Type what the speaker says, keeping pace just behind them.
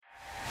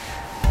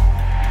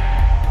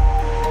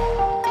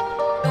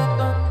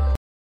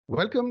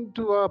Welcome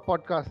to our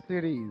podcast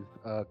series,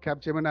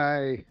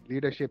 Capgemini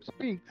Leadership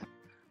Speaks,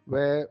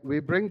 where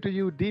we bring to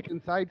you deep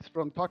insights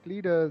from thought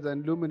leaders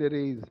and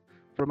luminaries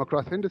from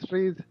across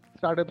industries,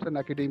 startups, and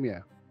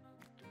academia.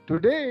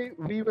 Today,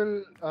 we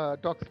will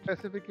talk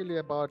specifically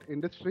about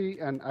industry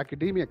and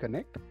academia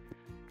connect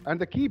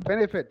and the key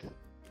benefits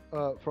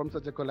from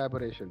such a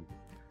collaboration.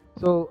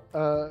 So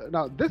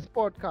now this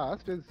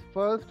podcast is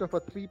first of a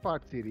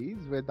three-part series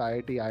with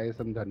IIT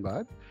ISM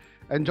Dhanbad.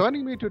 And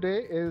joining me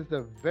today is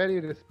the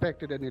very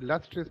respected and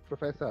illustrious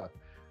professor,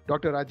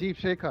 Dr. Rajiv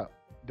Shekhar,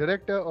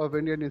 Director of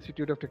Indian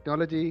Institute of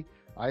Technology,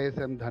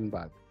 ISM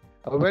Dhanbad.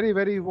 A very,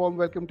 very warm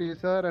welcome to you,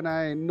 sir. And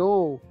I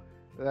know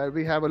that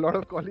we have a lot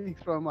of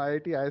colleagues from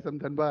IIT ISM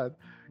Dhanbad,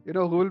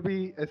 who will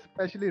be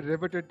especially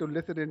riveted to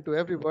listen into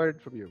every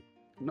word from you.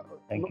 No,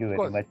 Thank you of very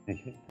course, much,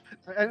 Nishi.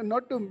 and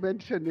not to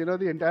mention,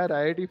 the entire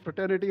IIT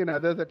fraternity and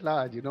others at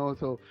large,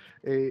 so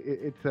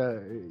it's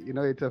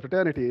a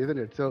fraternity, isn't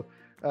it? So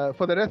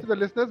for the rest of the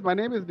listeners, my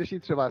name is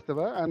Nishit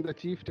Srivastava. I'm the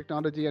Chief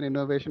Technology and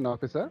Innovation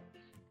Officer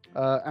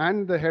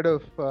and the head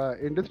of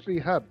industry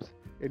hubs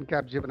in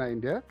Capgemini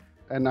India,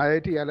 an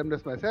IIT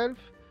alumnus myself,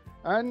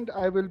 and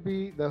I will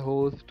be the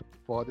host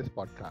for this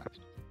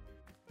podcast.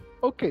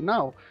 Okay,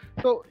 now,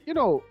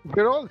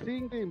 we're all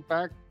seeing the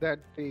impact that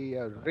the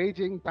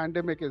raging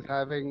pandemic is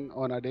having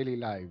on our daily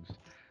lives,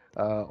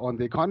 on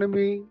the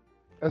economy,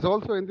 as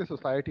also in the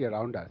society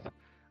around us.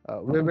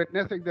 We're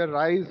witnessing the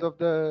rise of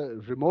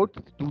the remote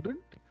student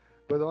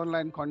with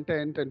online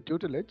content and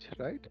tutelage,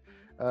 right?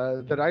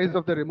 The rise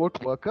of the remote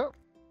worker,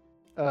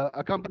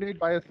 accompanied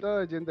by a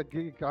surge in the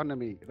gig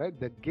economy, right?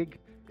 The gig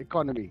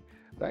economy,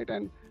 right?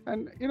 And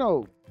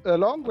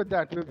along with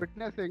that, we're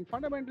witnessing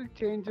fundamental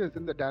changes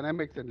in the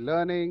dynamics in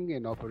learning,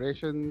 in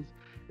operations,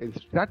 in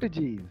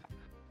strategies,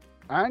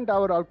 and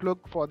our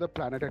outlook for the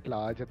planet at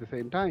large at the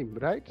same time,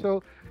 right?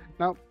 So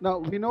now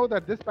we know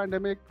that this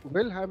pandemic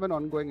will have an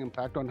ongoing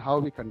impact on how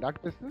we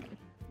conduct business,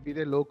 be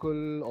they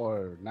local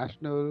or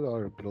national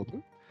or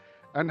global,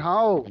 and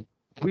how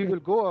we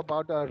will go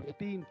about our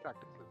routine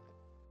practices.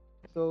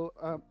 So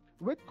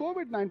with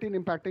COVID-19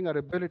 impacting our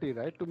ability,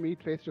 right, to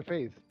meet face to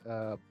face,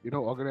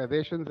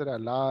 organizations that are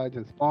large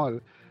and small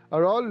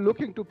are all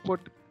looking to put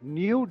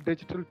new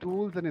digital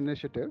tools and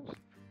initiatives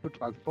to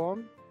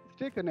transform,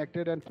 stay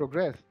connected, and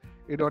progress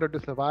in order to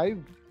survive,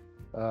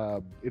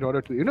 in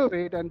order to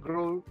innovate and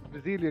grow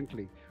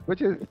resiliently,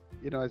 which is,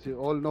 as you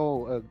all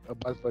know, a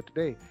buzzword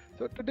today.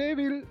 So today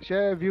we'll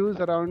share views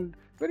around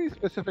very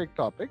specific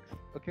topics,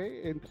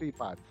 okay, in three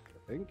parts.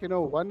 I think,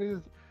 one is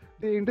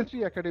the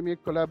industry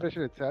academic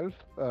collaboration itself,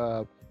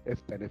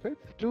 its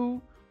benefits.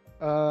 Two,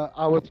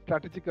 our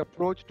strategic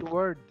approach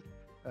towards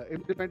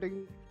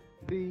implementing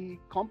the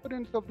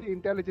components of the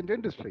intelligent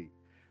industry.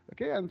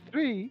 Okay, and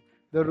three,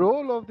 the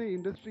role of the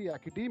industry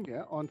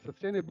academia on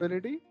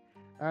sustainability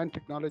and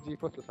technology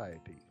for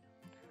society.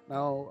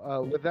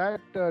 Now, with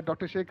that,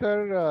 Dr.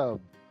 Shekhar,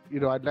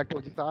 I'd like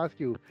to just ask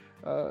you,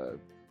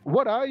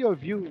 what are your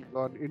views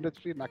on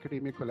industry and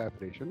academic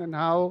collaboration and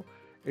how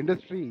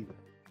industries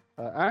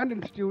and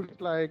institutes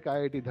like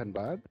IIT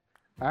Dhanbad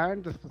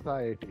and the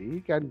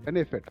society can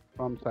benefit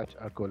from such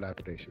a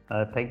collaboration?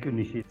 Thank you,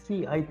 Nishi.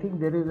 See, I think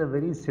there is a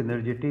very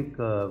synergetic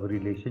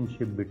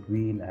relationship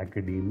between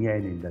academia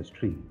and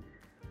industry.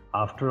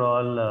 After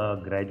all,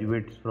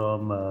 graduates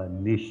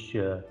from niche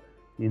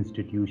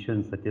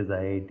institutions such as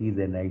IITs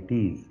and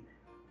ITs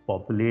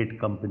populate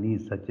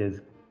companies such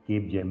as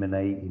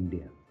Capgemini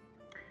India.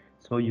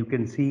 So you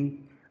can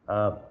see,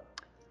 so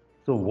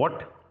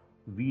what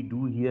we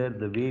do here,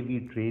 the way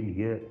we train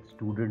here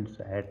students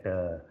at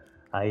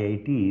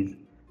IITs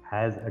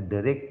has a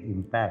direct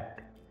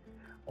impact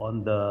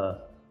on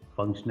the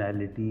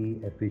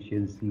functionality,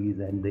 efficiencies,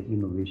 and the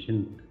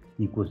innovation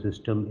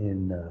ecosystem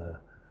in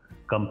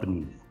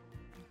companies.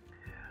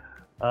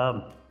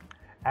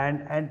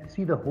 And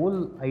see, the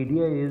whole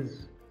idea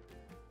is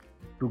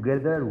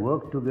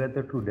work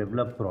together to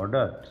develop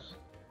products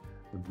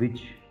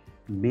which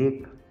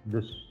make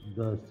the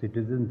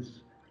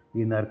citizens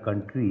in our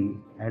country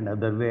and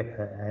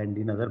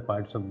in other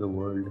parts of the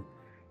world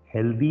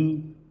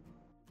healthy,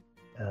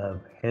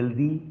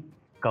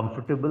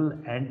 comfortable,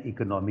 and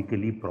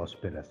economically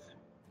prosperous.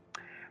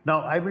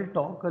 Now, I will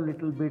talk a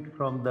little bit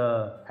from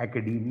the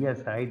academia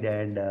side,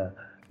 and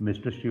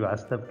Mr.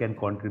 Srivastav can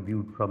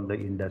contribute from the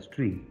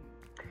industry.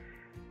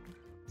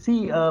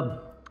 See,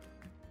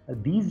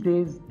 these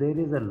days there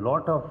is a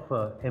lot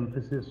of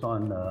emphasis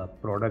on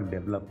product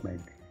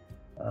development.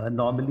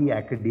 Normally,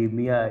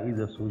 academia is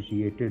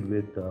associated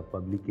with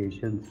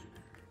publications,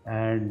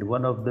 and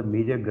one of the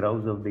major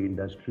grounds of the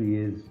industry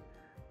is,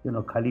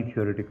 khali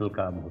theoretical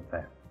kaam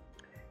hota hai.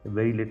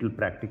 Very little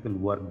practical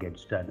work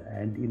gets done.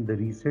 And in the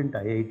recent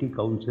IIT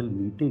Council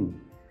meeting,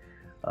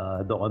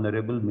 the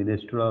Honorable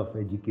Minister of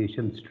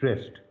Education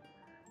stressed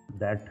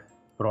that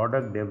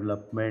product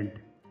development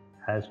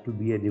has to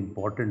be an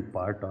important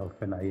part of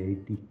an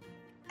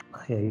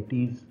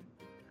IIT's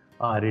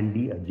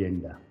R&D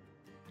agenda.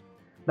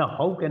 Now,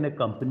 how can a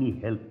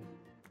company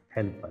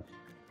help us?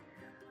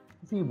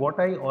 See, what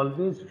I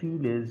always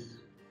feel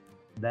is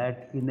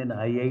that in an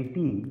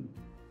IIT,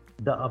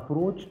 the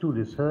approach to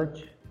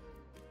research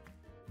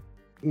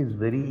is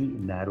very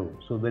narrow.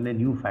 So when a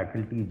new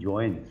faculty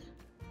joins,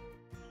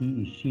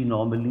 she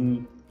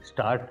normally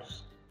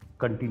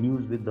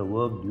continues with the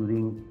work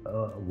during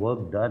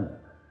work done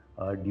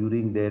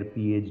during their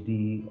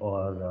PhD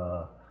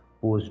or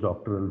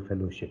postdoctoral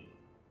fellowship.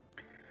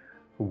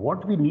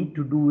 What we need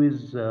to do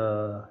is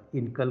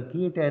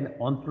inculcate an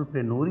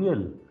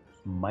entrepreneurial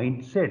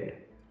mindset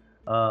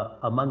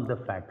among the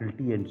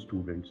faculty and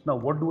students. Now,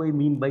 what do I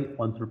mean by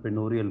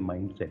entrepreneurial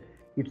mindset?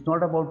 It's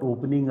not about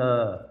opening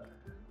a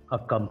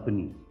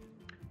company.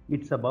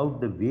 It's about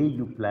the way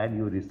you plan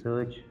your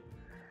research.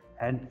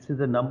 And so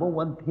the number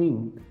one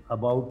thing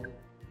about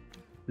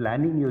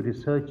planning your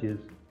research is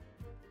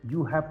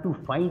you have to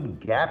find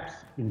gaps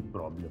in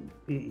problems.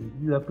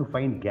 You have to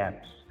find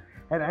gaps.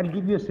 And I'll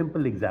give you a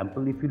simple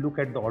example. If you look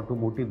at the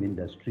automotive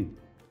industry,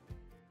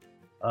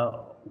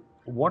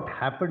 what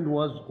happened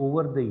was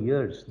over the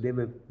years,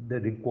 the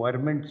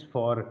requirements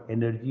for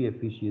energy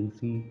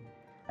efficiency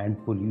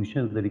and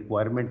pollution, the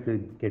requirements were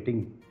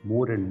getting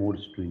more and more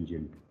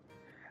stringent.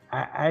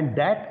 And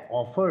that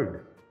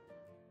offered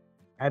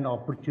an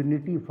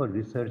opportunity for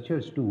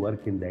researchers to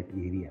work in that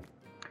area.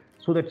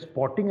 So that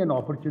spotting an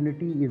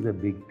opportunity is a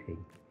big thing.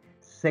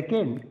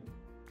 Second,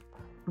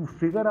 to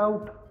figure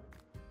out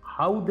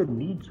how the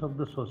needs of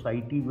the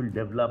society will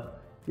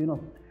develop,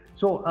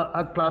 So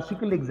a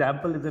classical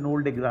example is an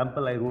old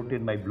example I wrote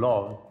in my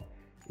blog,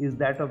 is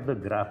that of the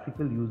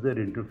graphical user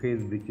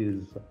interface, which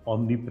is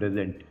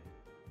omnipresent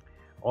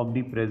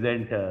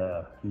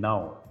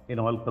now in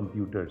all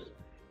computers.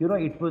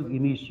 It was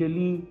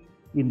initially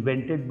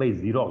invented by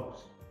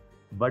Xerox,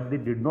 but they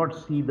did not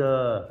see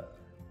the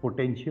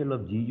potential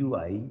of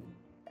GUI,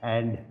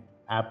 and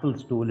Apple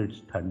stole its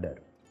thunder.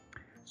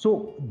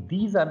 So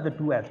these are the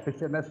two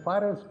aspects. And as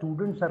far as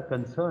students are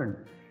concerned,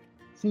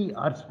 see,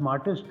 our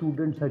smartest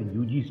students are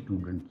UG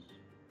students.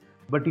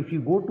 But if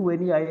you go to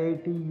any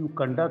IIT, you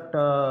conduct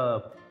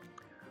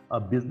a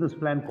business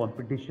plan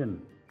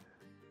competition,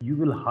 you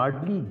will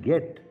hardly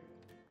get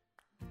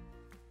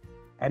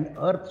an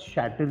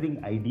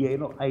earth-shattering idea,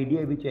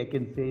 idea which I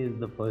can say is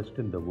the first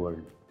in the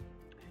world.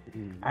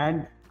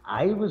 And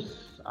I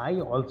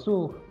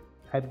also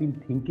have been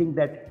thinking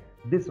that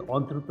this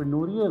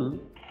entrepreneurial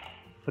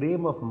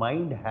frame of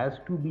mind has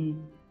to be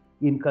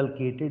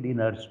inculcated in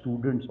our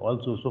students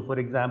also. So for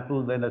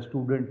example, when a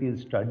student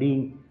is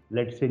studying,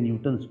 let's say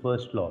Newton's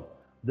first law,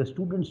 the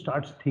student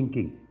starts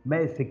thinking,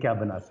 मैं इसे क्या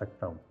बना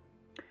सकता हूँ?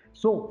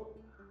 So,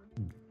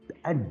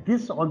 and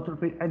this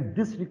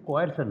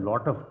requires a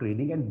lot of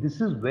training, and this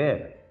is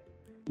where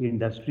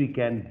industry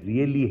can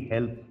really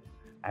help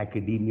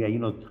academia,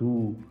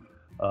 through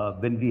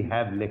when we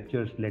have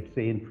lectures, let's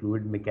say in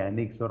fluid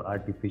mechanics or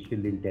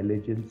artificial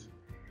intelligence.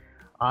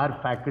 Our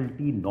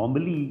faculty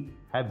normally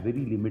have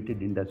very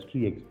limited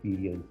industry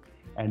experience,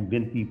 and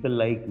when people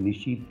like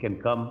Nishit can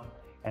come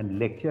and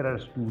lecture our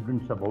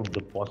students about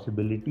the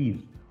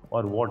possibilities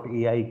or what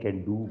AI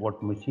can do,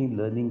 what machine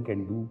learning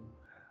can do,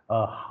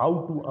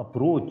 how to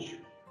approach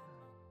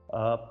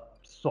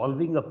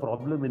solving a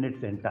problem in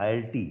its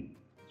entirety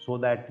so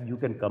that you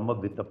can come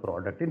up with a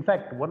product. In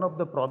fact, one of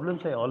the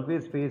problems I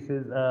always face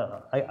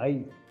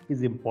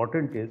is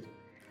important is,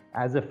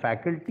 as a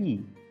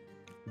faculty,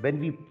 when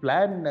we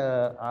plan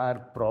our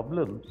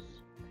problems,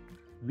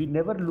 we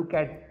never look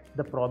at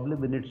the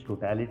problem in its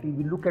totality.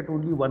 We look at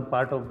only one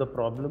part of the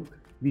problem.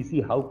 We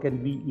see how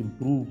can we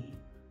improve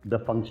the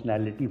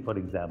functionality, for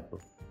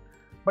example.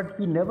 But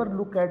we never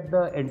look at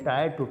the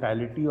entire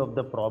totality of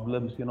the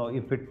problems.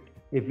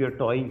 If you're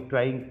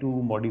trying to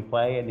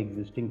modify an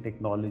existing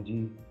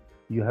technology,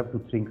 you have to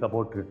think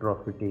about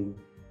retrofitting.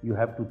 You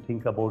have to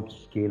think about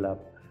scale up.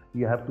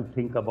 You have to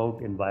think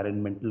about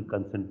environmental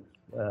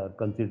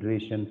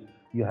consideration.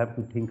 You have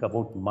to think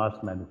about mass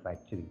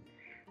manufacturing.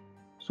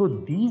 So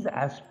these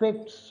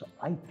aspects,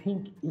 I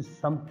think, is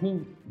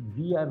something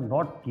we are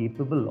not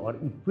capable or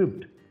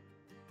equipped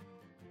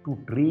to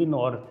train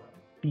or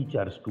teach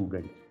our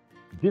students.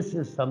 This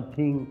is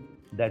something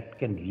that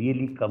can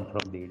really come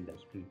from the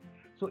industry.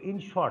 So in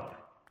short,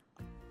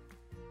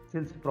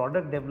 since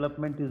product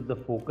development is the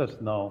focus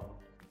now,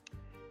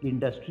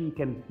 industry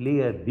can play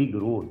a big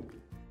role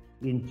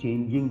in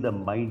changing the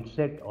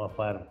mindset of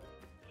our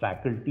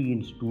faculty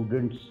and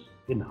students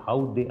in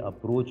how they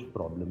approach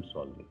problem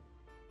solving.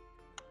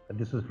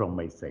 This is from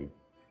my side.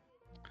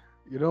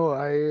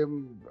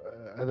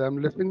 As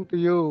I'm listening to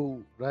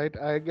you, right,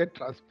 I get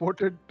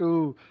transported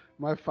to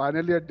my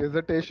final year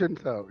dissertation,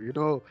 sir,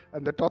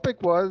 and the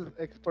topic was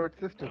expert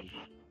systems,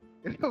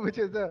 which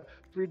is a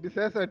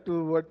predecessor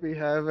to what we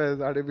have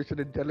as artificial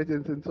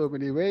intelligence in so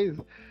many ways.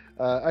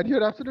 And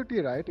you're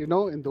absolutely right.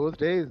 In those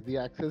days, the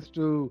access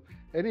to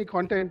any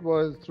content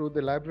was through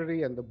the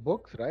library and the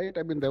books, right?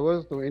 I mean, there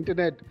was no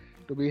internet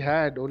to be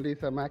had, only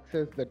some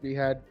access that we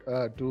had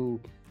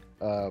to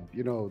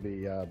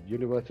the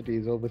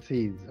universities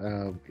overseas.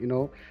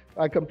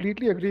 I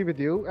completely agree with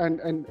you,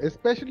 and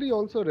especially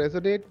also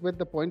resonate with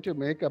the point you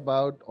make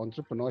about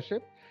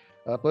entrepreneurship.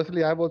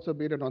 Personally, I've also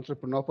been an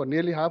entrepreneur for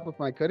nearly half of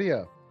my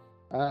career.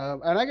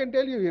 And I can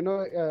tell you,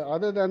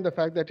 other than the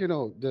fact that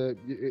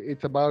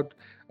it's about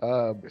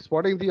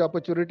spotting the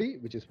opportunity,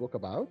 which you spoke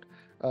about,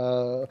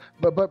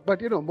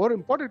 but more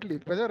importantly,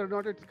 whether or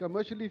not it's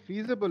commercially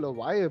feasible or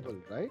viable,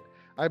 right?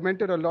 I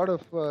mentored a lot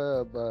of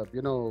IIT,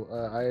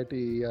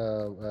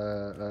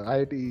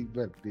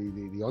 well,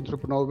 the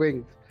entrepreneur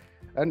wings,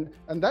 and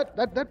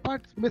that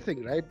part's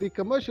missing, right? The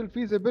commercial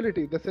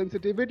feasibility, the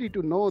sensitivity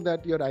to know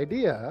that your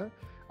idea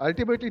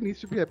ultimately needs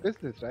to be a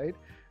business, right?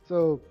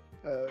 So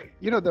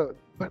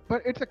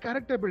but it's a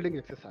character building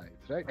exercise,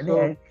 right? And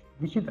So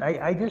Nishit,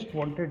 I just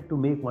wanted to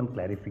make one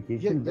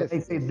clarification. When yes, I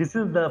say yes. this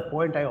is the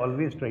point I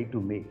always try to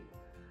make.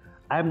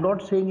 I'm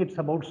not saying it's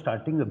about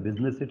starting a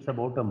business, it's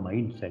about a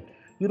mindset.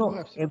 Oh,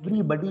 absolutely.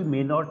 Everybody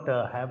may not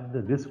have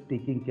the risk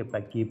taking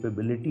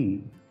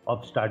capability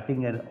of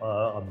starting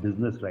a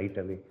business right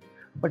away.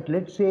 But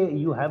let's say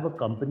you have a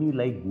company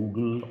like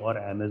Google or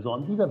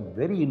Amazon, these are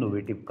very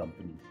innovative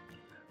companies.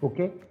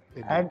 Okay?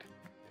 Indeed.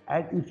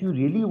 And if you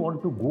really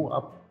want to go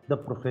up the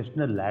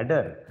professional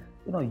ladder,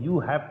 you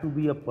have to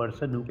be a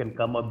person who can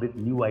come up with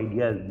new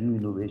ideas, new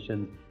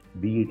innovations,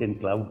 be it in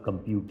cloud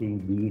computing,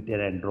 be it in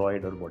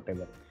Android or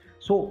whatever.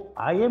 So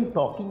I am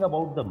talking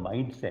about the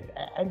mindset.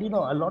 And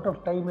a lot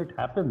of time it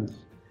happens.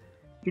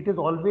 It is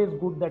always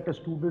good that a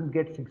student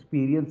gets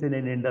experience in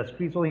an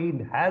industry so he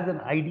has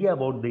an idea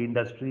about the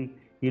industry.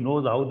 He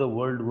knows how the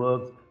world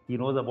works, he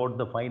knows about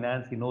the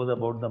finance, he knows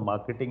about the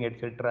marketing,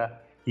 etc.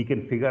 He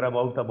can figure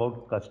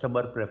about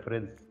customer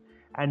preference,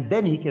 and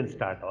then he can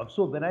start off.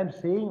 So when I'm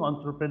saying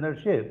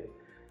entrepreneurship,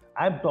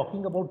 I'm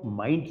talking about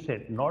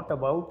mindset, not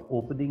about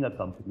opening a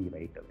company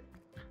right away.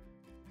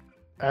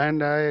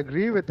 And I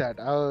agree with that.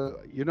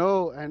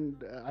 And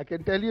I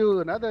can tell you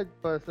another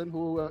person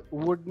who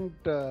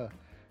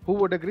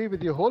would agree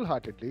with you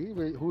wholeheartedly,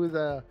 who is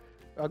a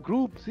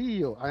group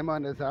CEO,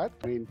 Ayman Azad.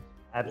 I mean,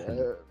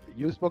 Absolutely.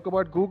 you spoke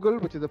about Google,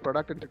 which is a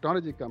product and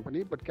technology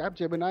company, but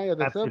Capgemini as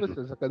a Absolutely.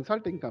 services, a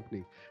consulting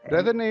company, And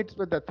resonates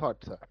with that thought,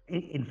 sir.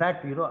 in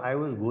fact, I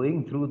was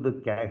going through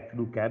through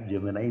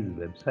Capgemini's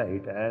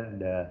website,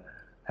 and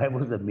I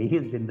was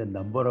amazed in the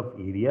number of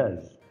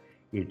areas.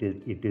 It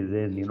is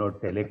in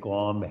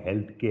telecom,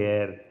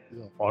 healthcare, Yeah,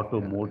 yeah.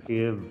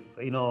 automotive,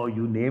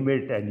 you name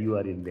it, and you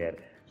are in there.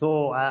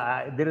 So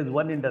there is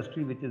one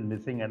industry which is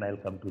missing, and I'll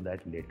come to that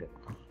later.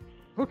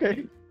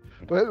 Okay.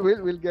 Well,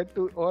 we'll get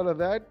to all of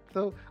that.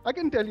 So I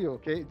can tell you,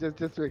 okay,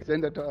 just to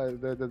extend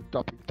the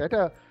topic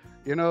better,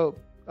 you know,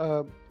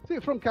 uh, see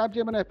from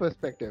Capgemini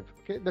perspective,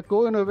 okay, the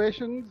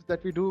co-innovations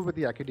that we do with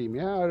the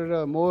academia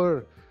are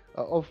more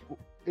of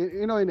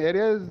in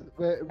areas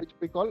which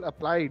we call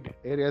applied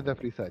areas of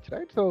research,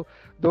 right? So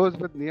those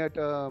with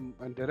near-term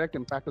and direct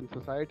impact on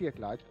society at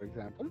large, for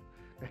example.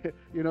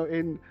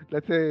 In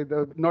let's say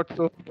the not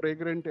so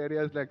fragrant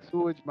areas like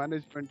sewage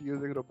management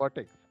using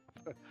robotics.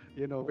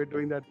 We're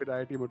doing that with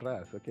IIT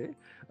Madras, okay?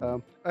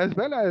 As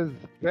well as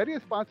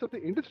various parts of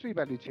the industry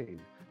value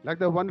chain, like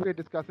the one we're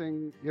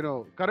discussing,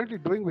 currently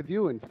doing with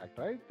you, in fact,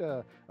 right?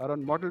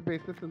 Around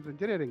model-based systems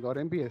engineering or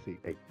MBSE.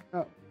 Right.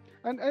 Uh,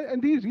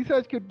 and these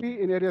research could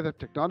be in areas of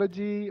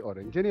technology or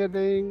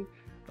engineering,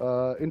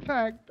 in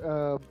fact,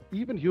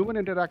 even human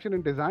interaction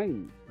and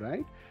design,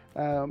 right?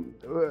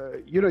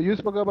 You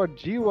spoke about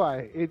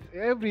GUI, it's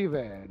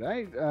everywhere,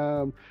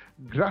 right?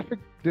 Graphic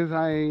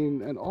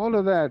design and all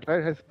of that,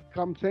 right, has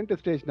come center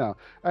stage now.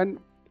 And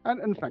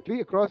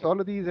frankly, across all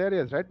of these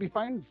areas, right, we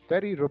find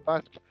very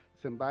robust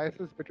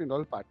symbiosis between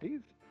all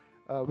parties,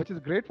 which is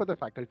great for the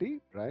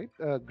faculty, right?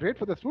 Great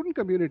for the student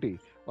community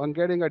on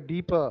getting a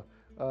deeper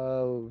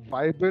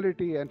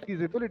viability and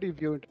feasibility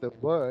view into the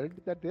world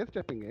that they're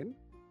stepping in,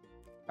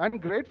 and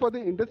great for the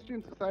industry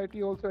and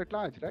society also at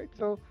large, right?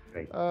 So,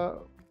 Right.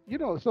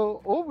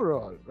 so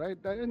overall, right,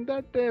 and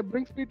that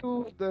brings me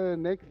to the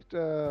next,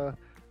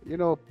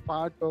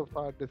 part of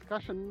our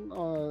discussion.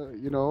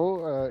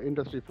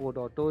 Industry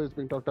 4.0 is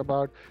being talked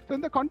about. So,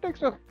 in the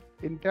context of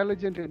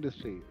intelligent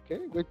industry,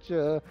 okay, which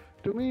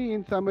to me,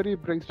 in summary,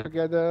 brings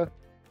together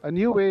a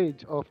new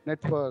age of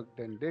networked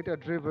and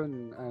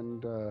data-driven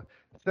and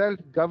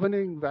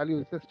self-governing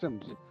value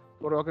systems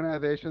for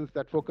organizations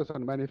that focus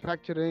on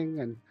manufacturing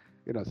and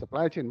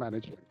supply chain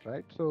management,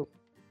 right? So,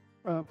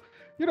 uh,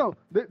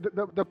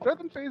 the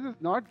present phase is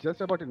not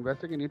just about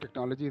investing in new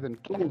technologies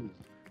and tools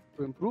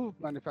to improve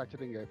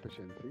manufacturing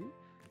efficiency,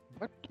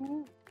 but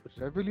to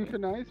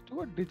revolutionize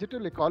to a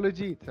digital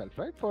ecology itself,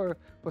 right? For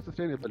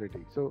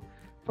sustainability. So,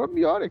 from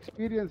your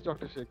experience,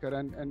 Dr. Shekhar,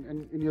 and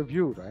in your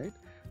view, right,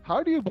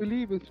 how do you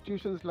believe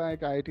institutions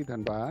like IIT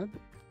Dhanbad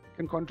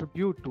can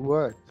contribute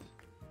towards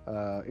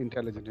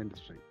intelligent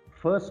industry?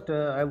 First,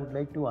 I would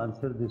like to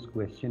answer this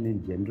question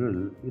in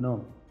general.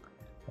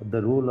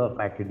 The role of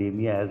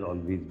academia has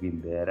always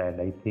been there,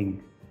 and I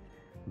think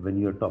when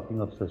you're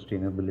talking of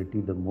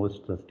sustainability, the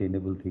most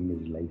sustainable thing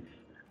is life.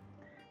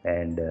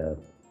 And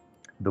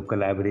the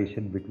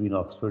collaboration between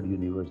Oxford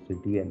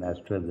University and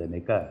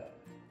AstraZeneca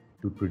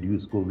to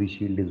produce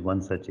Covishield is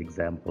one such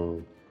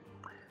example.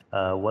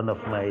 One of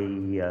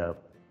my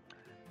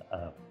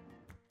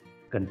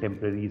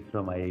contemporaries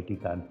from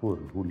IIT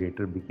Kanpur, who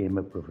later became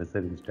a professor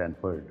in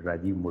Stanford,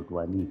 Rajiv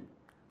Motwani.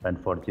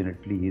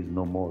 Unfortunately, he is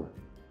no more.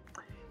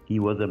 He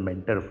was a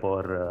mentor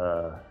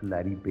for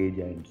Larry Page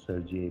and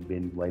Sergey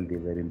Brin while they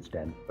were in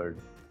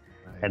Stanford.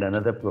 Right. And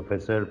another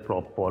professor,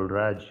 Prof. Paul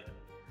Raj,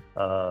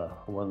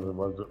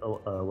 was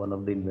one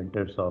of the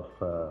inventors of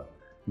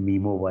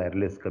MIMO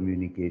wireless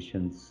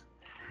communications.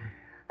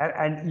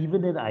 And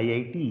even in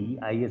IIT,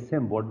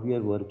 ISM, what we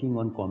are working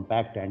on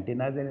compact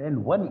antennas,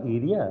 and one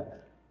area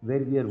where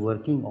we are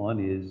working on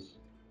is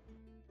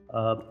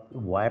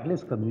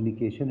wireless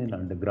communication in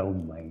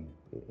underground mine.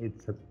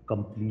 It's a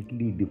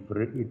completely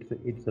different,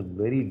 it's a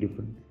very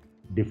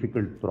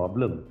difficult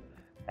problem.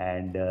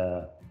 And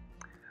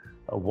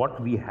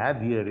what we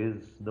have here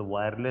is the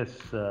wireless,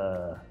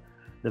 the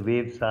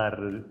waves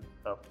are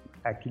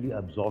actually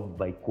absorbed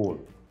by core.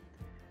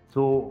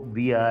 So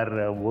we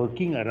are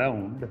working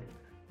around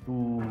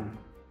to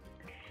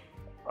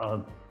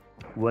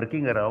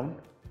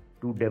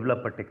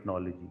develop a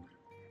technology.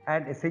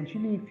 And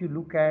essentially, if you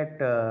look at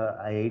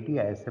IIT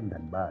ISM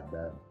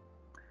Dhanbad,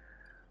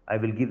 I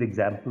will give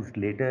examples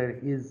later.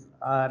 Is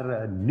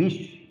our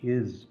niche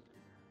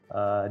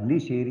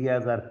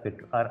areas are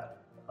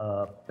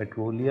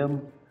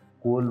petroleum,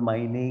 coal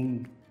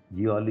mining,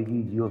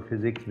 geology,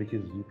 geophysics, which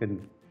is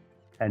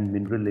and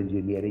mineral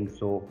engineering.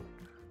 So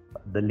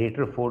the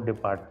later 4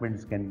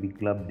 departments can be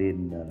clubbed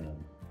in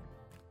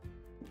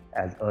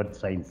as earth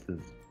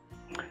sciences.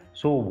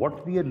 So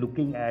what we are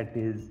looking at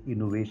is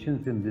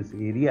innovations in this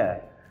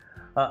area.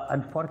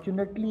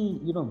 Unfortunately,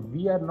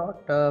 we are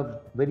not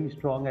very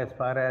strong as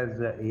far as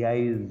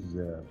AI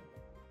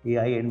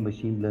and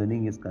machine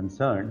learning is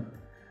concerned.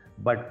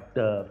 But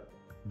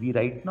we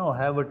right now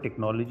have a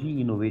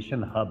technology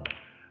innovation hub.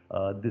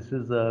 This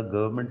is a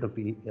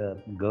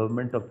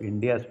government of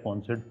India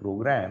sponsored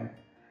program,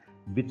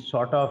 which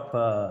sort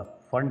of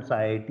funds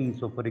IIT.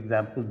 So, for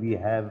example, we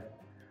have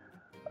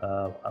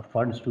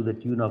funds to the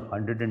tune of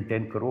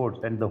 110 crores.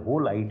 And the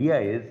whole idea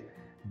is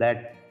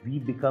that we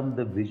become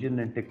the vision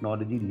and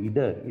technology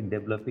leader in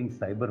developing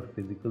cyber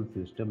physical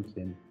systems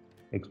in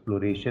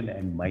exploration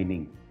and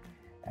mining.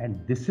 And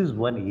this is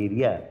one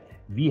area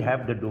we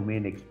have the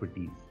domain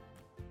expertise.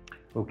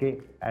 Okay.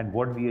 And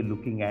what we are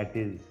looking at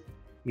is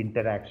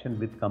interaction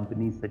with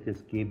companies such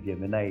as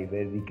Capgemini,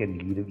 where we can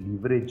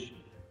leverage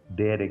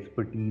their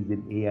expertise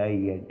in AI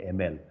and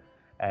ML.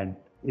 And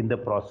in the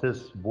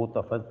process, both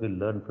of us will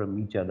learn from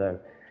each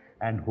other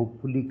and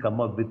hopefully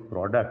come up with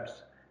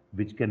products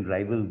which can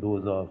rival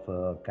those of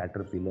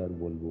Caterpillar,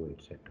 Volvo,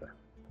 etc.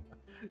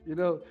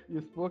 You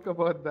spoke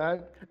about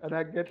that, and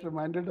I get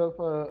reminded of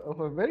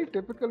a very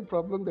typical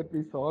problem that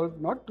we solved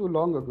not too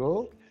long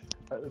ago.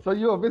 So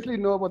you obviously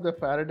know about the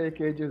Faraday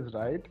cages,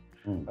 right?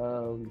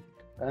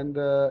 And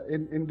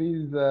in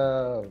these,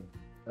 well,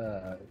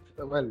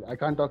 I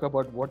can't talk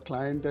about what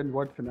client and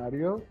what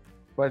scenario,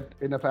 but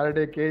in a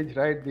Faraday cage,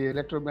 right, the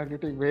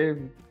electromagnetic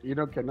wave,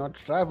 cannot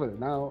travel.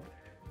 Now,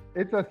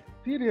 it's a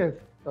serious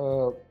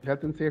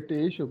health and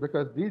safety issue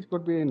because these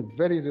could be in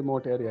very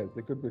remote areas.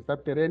 They could be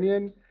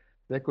subterranean,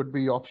 they could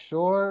be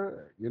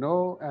offshore,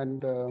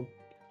 and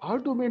how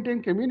to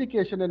maintain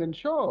communication and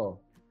ensure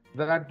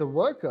that the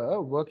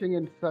worker working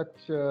in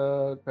such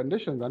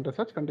conditions, under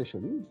such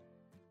conditions,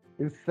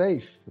 is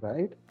safe,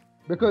 right?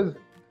 Because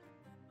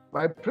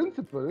by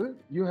principle,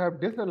 you have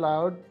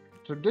disallowed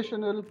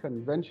traditional,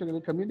 conventional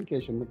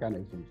communication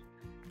mechanisms.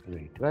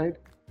 Right?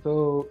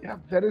 So, yeah,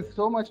 there is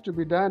so much to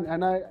be done.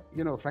 And I,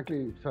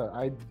 frankly, sir,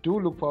 I do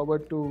look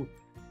forward to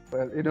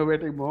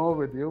innovating more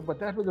with you. But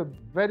that was a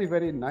very,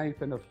 very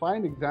nice and a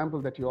fine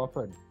example that you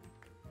offered.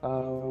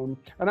 And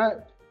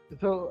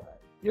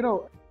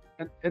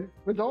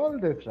with all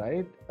this,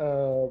 right,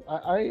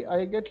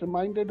 I get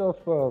reminded of,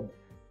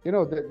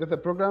 there's a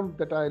program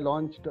that I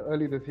launched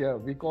early this year.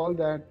 We call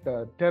that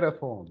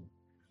Terraform,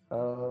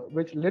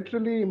 which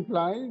literally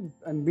implies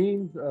and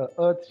means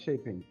earth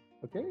shaping.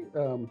 Okay,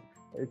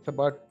 it's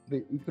about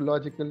the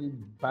ecological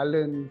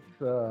balance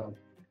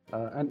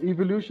and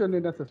evolution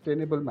in a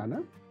sustainable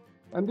manner.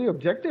 And the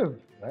objective,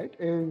 right,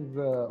 is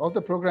of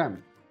the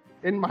program,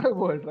 in my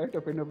world, right,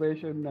 of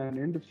innovation and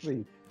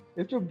industry,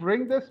 is to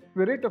bring the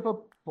spirit of a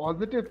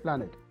positive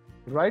planet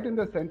right in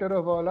the center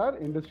of all our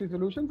industry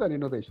solutions and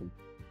innovation.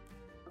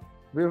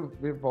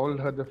 We've all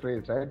heard the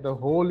phrase, right? The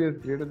whole is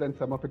greater than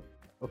sum of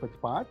its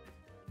parts.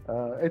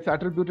 It's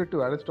attributed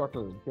to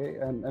Aristotle, okay?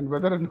 And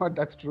whether or not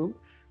that's true,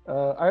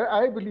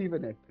 I believe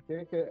in it,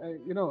 okay?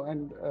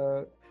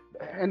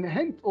 And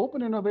hence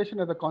open innovation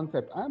as a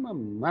concept. I'm a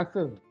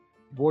massive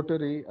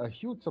votary, a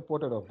huge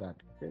supporter of that.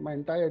 Okay? My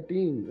entire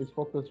team is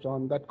focused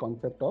on that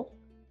concept of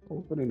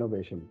open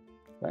innovation,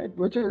 right?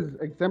 Which is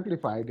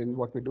exemplified in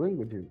what we're doing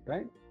with you,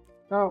 right?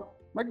 Now,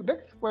 my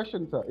next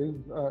question, sir, is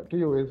to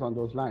you is on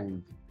those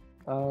lines.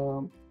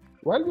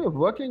 While we're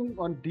working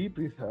on deep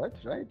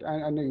research, right,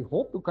 and I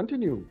hope to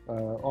continue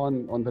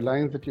on the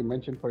lines that you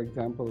mentioned, for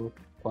example,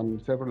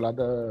 on several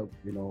other,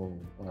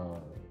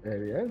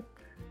 areas,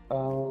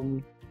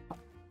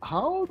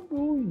 how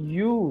do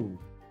you,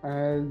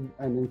 as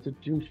an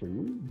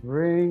institution,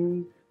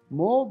 bring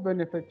more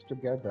benefits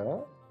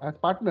together as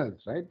partners,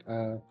 right,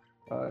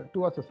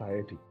 to our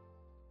society.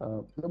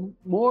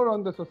 More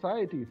on the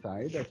society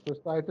side, a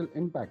societal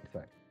impact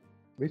side.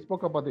 We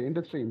spoke about the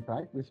industry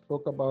impact. We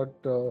spoke about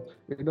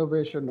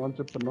innovation,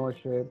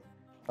 entrepreneurship,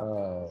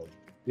 uh,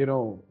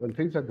 when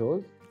things are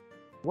those.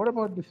 What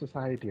about the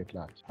society at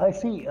large? I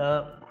see.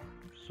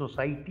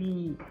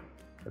 Society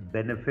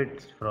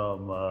benefits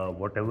from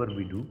whatever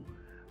we do.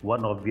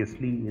 One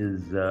obviously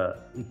is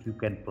if you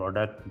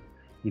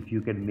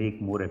can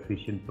make more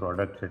efficient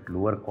products at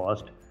lower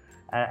cost,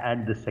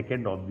 and the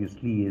second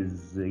obviously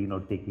is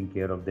taking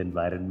care of the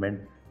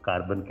environment.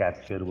 Carbon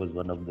capture was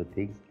one of the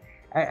things,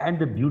 and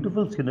the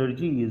beautiful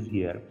synergy is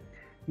here.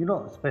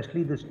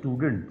 Especially the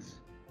students,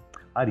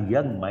 our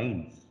young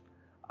minds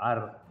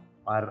are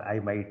I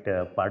might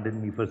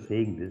pardon me for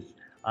saying this,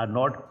 are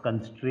not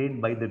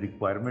constrained by the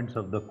requirements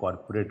of the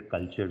corporate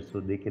culture, so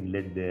they can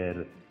let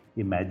their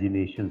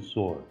imagination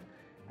soar.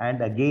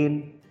 And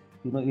again,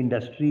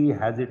 industry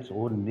has its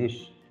own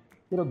niche.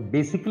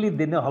 Basically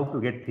they know how to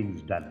get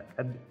things done,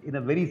 and in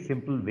a very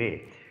simple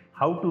way,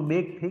 how to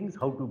make things,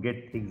 how to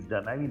get things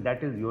done. I mean,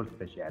 that is your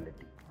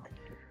speciality.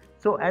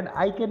 So, and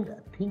I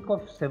can think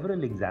of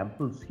several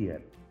examples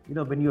here.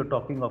 When you're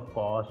talking of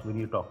cost, when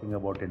you're talking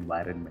about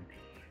environment.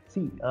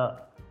 See,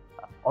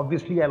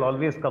 obviously, I'll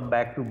always come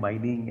back to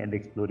mining and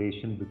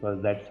exploration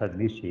because that's a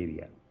niche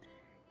area.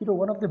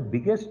 One of the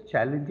biggest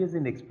challenges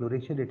in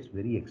exploration, it's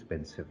very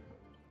expensive.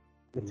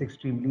 It's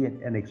extremely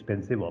an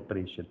expensive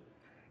operation.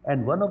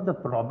 And one of the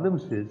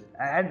problems is,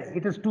 and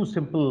it is too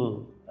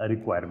simple a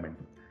requirement.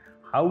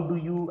 How do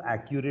you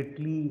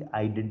accurately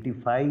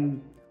identify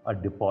a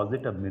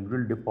deposit, a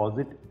mineral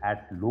deposit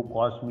at low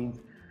cost means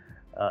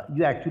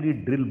you actually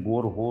drill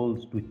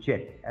boreholes to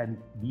check, and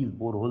these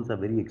boreholes are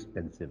very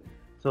expensive.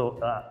 So,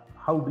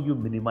 how do you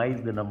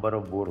minimize the number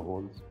of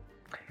boreholes?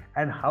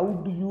 And how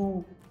do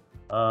you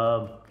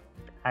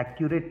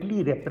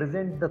accurately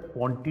represent the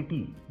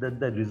quantity,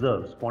 the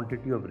reserves,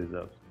 quantity of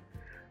reserves?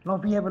 Now,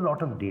 we have a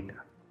lot of data.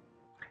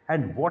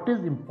 And what is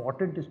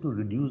important is to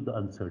reduce the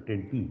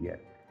uncertainty here.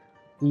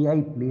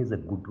 AI plays a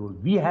good role.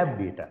 We have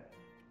data.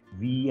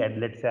 We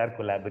and let's say our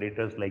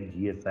collaborators like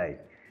GSI.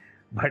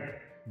 But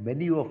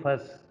many of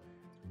us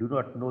do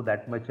not know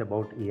that much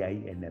about AI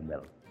and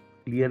ML.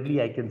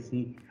 Clearly, I can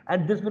see,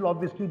 and this will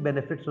obviously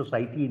benefit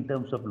society in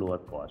terms of lower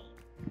cost.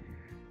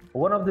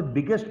 One of the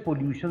biggest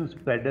pollution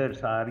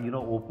spreaders are,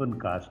 open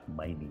cast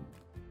mining.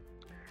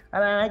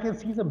 And I can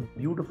see some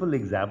beautiful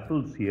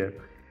examples here.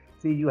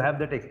 See, you have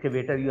that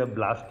excavator, you are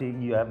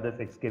blasting, you have this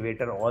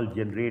excavator, all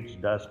generates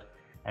dust.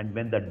 And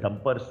when the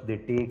dumpers, they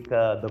take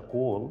the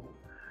coal,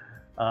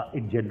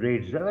 it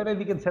generates. And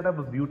we can set up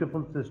a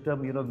beautiful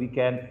system. We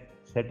can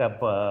set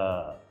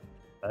up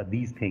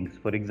these things.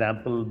 For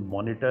example,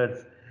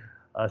 monitors,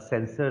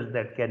 sensors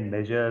that can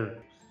measure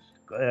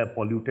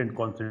pollutant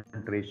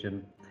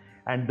concentration.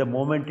 And the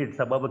moment it's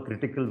above a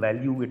critical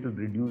value, it will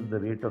reduce the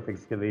rate of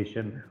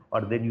excavation, or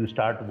then you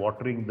start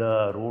watering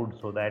the road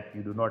so that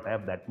you do not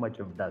have that much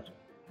of dust.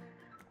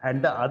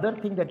 And the other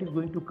thing that is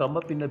going to come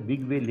up in a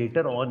big way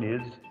later on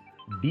is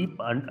deep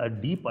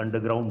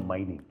underground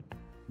mining.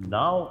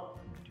 Now,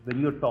 when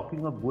you're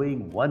talking of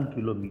going 1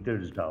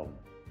 kilometers down,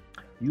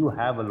 you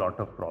have a lot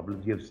of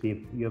problems. You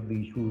have the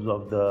issues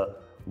of the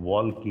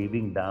wall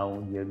caving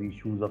down, you have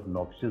issues of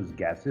noxious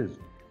gases.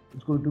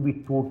 It's going to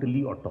be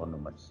totally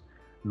autonomous.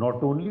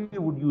 Not only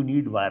would you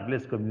need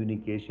wireless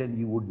communication,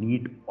 you would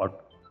need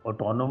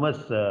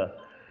autonomous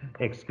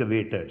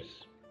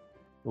excavators.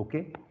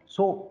 Okay,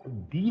 so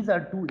these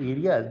are two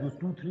areas, those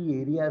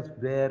 2-3 areas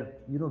where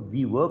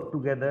we work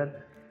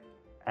together,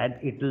 and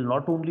it will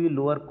not only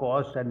lower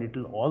cost, and it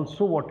will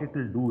also, what it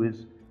will do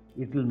is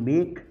it will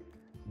make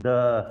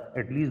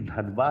at least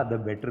Dhanbad a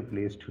better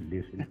place to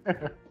live in.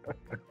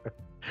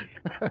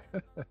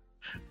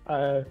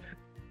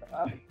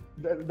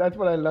 That's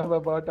what I love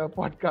about our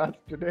podcast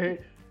today.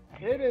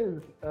 It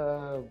is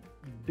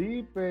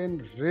deep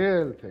in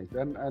real things,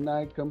 and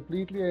I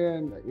completely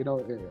and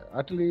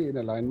utterly in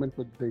alignment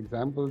with the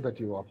example that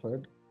you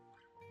offered.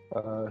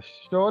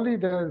 Surely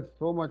there's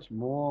so much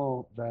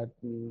more that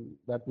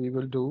we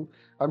will do.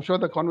 I'm sure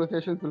the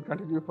conversations will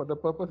continue. For the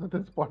purpose of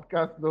this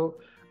podcast, though,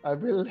 I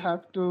will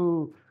have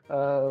to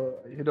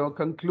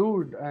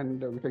conclude,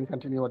 and we can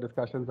continue our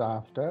discussions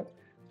after.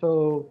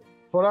 So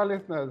for our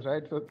listeners,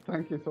 right? So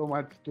thank you so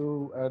much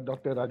to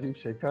Dr. Rajiv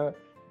Shekhar,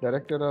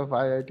 Director of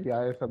IIT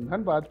ISM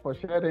Dhanbad, for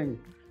sharing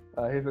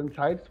his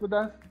insights with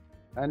us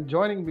and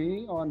joining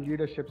me on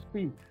Leadership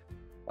Speak.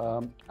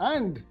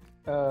 And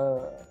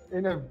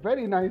in a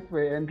very nice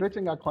way,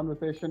 enriching our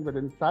conversation with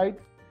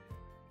insights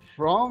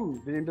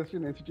from the industry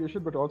and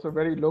institution, but also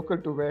very local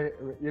to where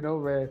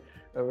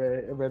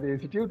the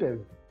institute is.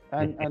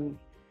 And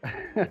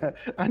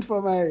and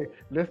for my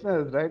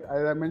listeners, right,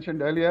 as I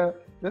mentioned earlier,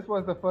 this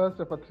was the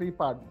first of a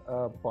 3-part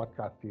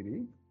podcast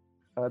series.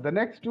 The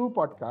next 2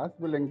 podcasts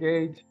will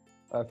engage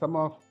some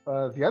of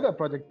the other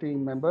project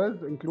team members,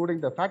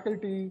 including the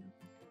faculty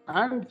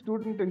and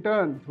student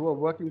interns who are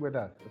working with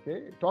us,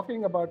 okay,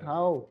 talking about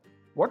how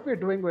what we're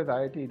doing with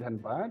IIT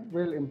Dhanbad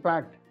will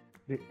impact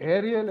the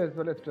aerial as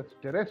well as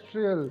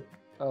terrestrial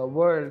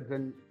worlds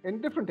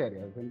in different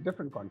areas, in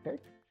different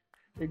contexts,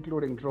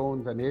 including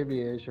drones and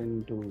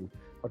aviation to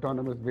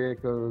autonomous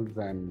vehicles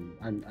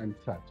and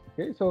such.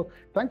 Okay, so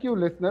thank you,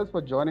 listeners,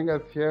 for joining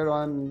us here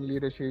on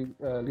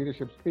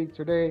Leadership Speak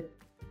today.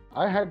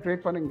 I had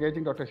great fun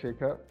engaging Dr.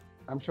 Shekhar.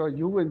 I'm sure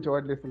you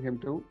enjoyed listening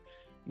to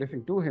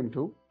him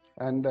too.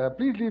 And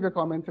please leave your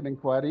comments and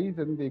inquiries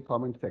in the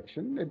comment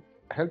section. It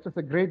helps us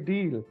a great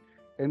deal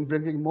in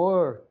bringing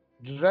more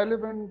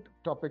relevant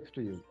topics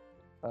to you.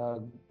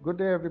 Good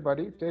day,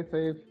 everybody. Stay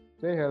safe,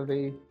 stay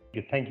healthy.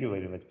 Thank you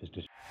very much,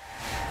 Mr.